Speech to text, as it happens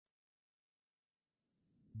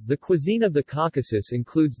The cuisine of the Caucasus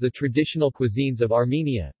includes the traditional cuisines of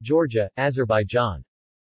Armenia, Georgia, Azerbaijan.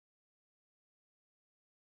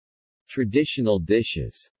 Traditional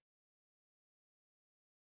dishes.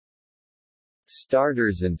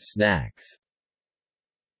 Starters and snacks.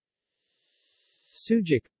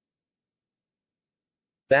 Sucuk,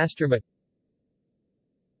 Basturma.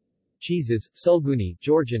 Cheeses, Sulguni,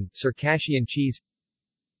 Georgian, Circassian cheese.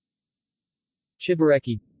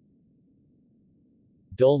 Chibareki.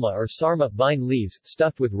 Dolma or sarma, vine leaves,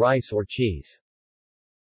 stuffed with rice or cheese.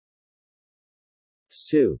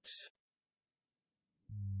 Soups.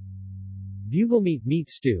 Buglemeat meat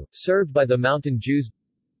stew, served by the mountain Jews.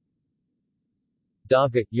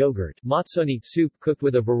 Davga, yogurt, matsoni, soup cooked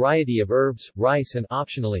with a variety of herbs, rice and,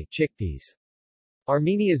 optionally, chickpeas.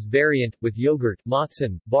 Armenia's variant, with yogurt,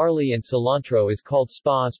 matson, barley and cilantro is called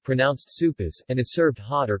spas, pronounced soupas, and is served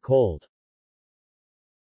hot or cold.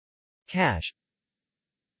 Kash.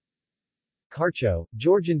 Karcho,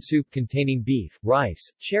 Georgian soup containing beef,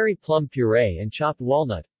 rice, cherry plum puree and chopped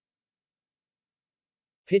walnut.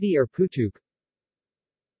 Piti or putuk.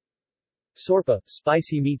 Sorpa,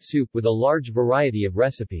 spicy meat soup with a large variety of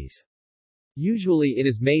recipes. Usually it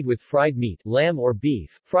is made with fried meat, lamb or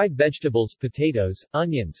beef, fried vegetables, potatoes,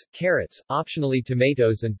 onions, carrots, optionally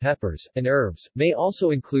tomatoes and peppers, and herbs, may also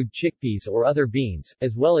include chickpeas or other beans,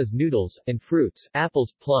 as well as noodles, and fruits,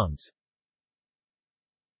 apples, plums.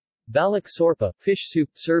 Balak sorpa, fish soup,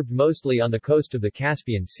 served mostly on the coast of the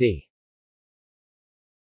Caspian Sea.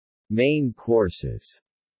 Main courses.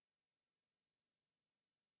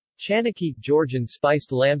 Chanaki, Georgian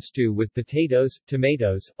spiced lamb stew with potatoes,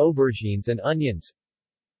 tomatoes, aubergines and onions.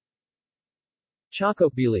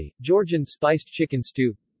 Chakopbili, Georgian spiced chicken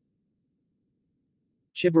stew.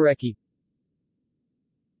 Chibareki.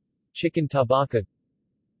 Chicken tabaka.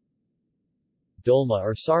 Dolma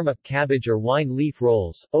or sarma, cabbage or wine leaf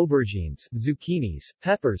rolls, aubergines, zucchinis,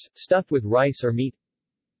 peppers, stuffed with rice or meat.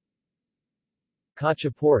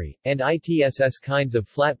 Khachapuri, and ITSS kinds of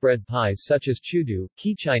flatbread pies such as chudu,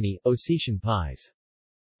 kichini, Ossetian pies.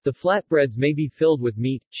 The flatbreads may be filled with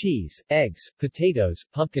meat, cheese, eggs, potatoes,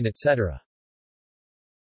 pumpkin etc.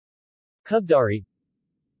 Kubdari.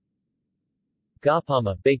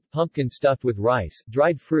 Gapama, baked pumpkin stuffed with rice,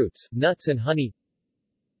 dried fruits, nuts and honey.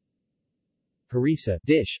 Harissa,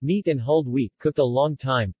 dish, meat and hulled wheat, cooked a long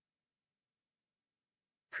time.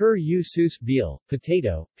 Kur yu sus veal,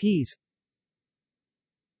 potato, peas.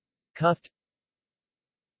 Kuft.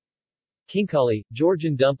 Kinkali,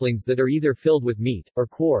 Georgian dumplings that are either filled with meat, or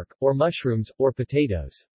quark, or mushrooms, or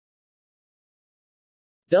potatoes.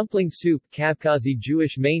 Dumpling soup, Kavkazi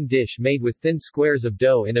Jewish main dish made with thin squares of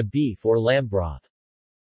dough in a beef or lamb broth.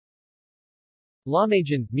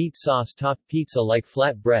 Lahmacun, meat sauce-topped pizza like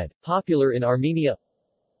flat bread, popular in Armenia.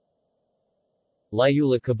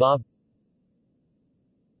 Lyula kebab.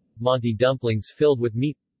 Monty dumplings filled with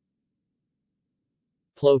meat.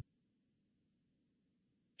 Plov.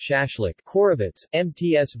 Shashlik, Korovets,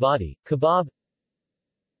 Mts Vadi, kebab.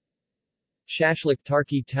 Shashlik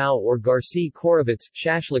Tarki Tau or Garci Korovets,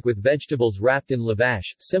 shashlik with vegetables wrapped in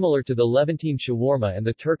lavash, similar to the Levantine shawarma and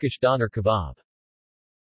the Turkish doner kebab.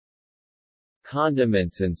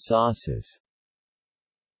 Condiments and sauces.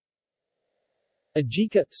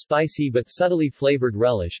 Ajika, spicy but subtly flavored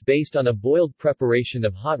relish based on a boiled preparation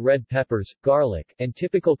of hot red peppers, garlic, and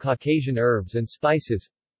typical Caucasian herbs and spices.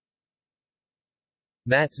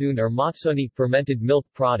 Matzoon or matsoni, fermented milk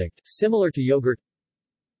product, similar to yogurt.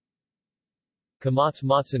 Kamatz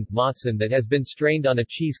matson that has been strained on a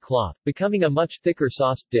cheesecloth, becoming a much thicker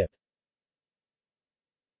sauce dip.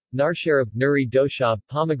 Narsharab, nuri doshab,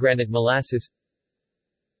 pomegranate molasses.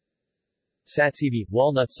 Satsivi,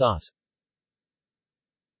 walnut sauce.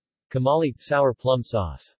 Kamali, sour plum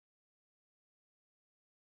sauce.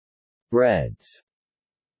 Breads.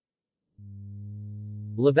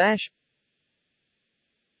 Lavash.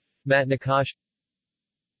 Matnakash.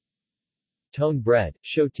 Tone bread,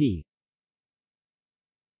 shoti.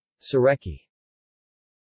 Sareki.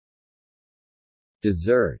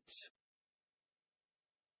 Desserts.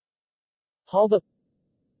 Halva.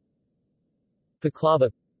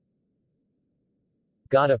 Baklava.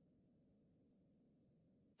 Gata.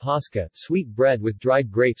 Paska, sweet bread with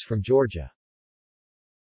dried grapes from Georgia.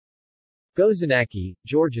 Gozanaki,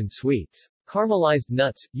 Georgian sweets. Caramelized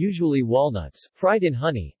nuts, usually walnuts, fried in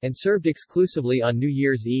honey, and served exclusively on New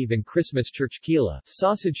Year's Eve and Christmas. Churchkila,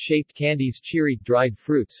 sausage-shaped candies. Chiri, dried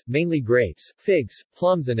fruits, mainly grapes, figs,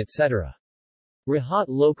 plums and etc. Rahat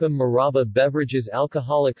Lokam Maraba beverages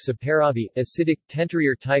alcoholic Saparavi, acidic,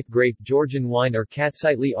 Tenterier type grape Georgian wine or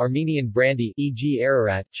Katsitli Armenian brandy e.g.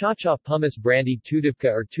 Ararat, Chacha pumice brandy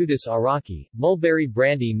Tudivka or Tudis Araki, mulberry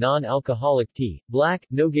brandy non-alcoholic tea, black,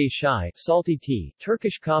 Nogay Shai, salty tea,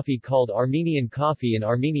 Turkish coffee called Armenian coffee in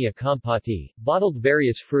Armenia Kompati, bottled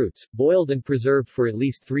various fruits, boiled and preserved for at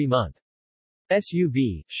least 3 months.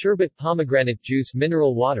 SUV, sherbet pomegranate juice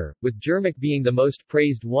mineral water, with Jermak being the most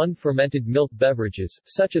praised one fermented milk beverages,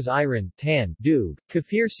 such as ayran, tan, dug,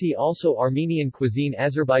 kefir. See also Armenian cuisine,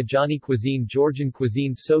 Azerbaijani cuisine, Georgian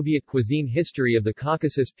cuisine, Soviet cuisine. History of the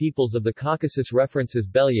Caucasus, Peoples of the Caucasus. References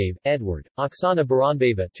Belyaev, Edward, Oksana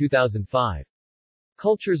Baranbayeva 2005.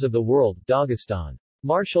 Cultures of the World, Dagestan.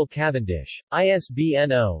 Marshall Cavendish.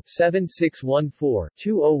 ISBN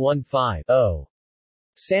 0-7614-2015-0.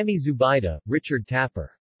 Sami Zubaida, Richard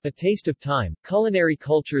Tapper. A Taste of Time, Culinary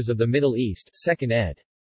Cultures of the Middle East, 2nd ed.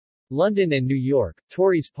 London and New York,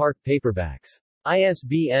 Torrey's Park Paperbacks.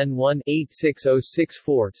 ISBN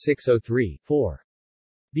 1-86064-603-4.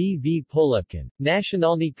 B. V. Polevkin.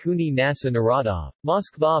 Nationalny Kuni Nasa Narodov.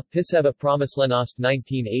 Moskva, Piseva Promyslenost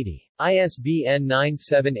 1980. ISBN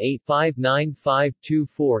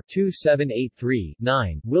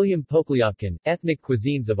 978-59524-2783-9. William Pokliopkin, Ethnic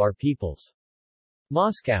Cuisines of Our Peoples.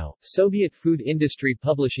 Moscow, Soviet Food Industry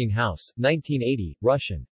Publishing House, 1980,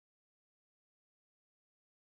 Russian.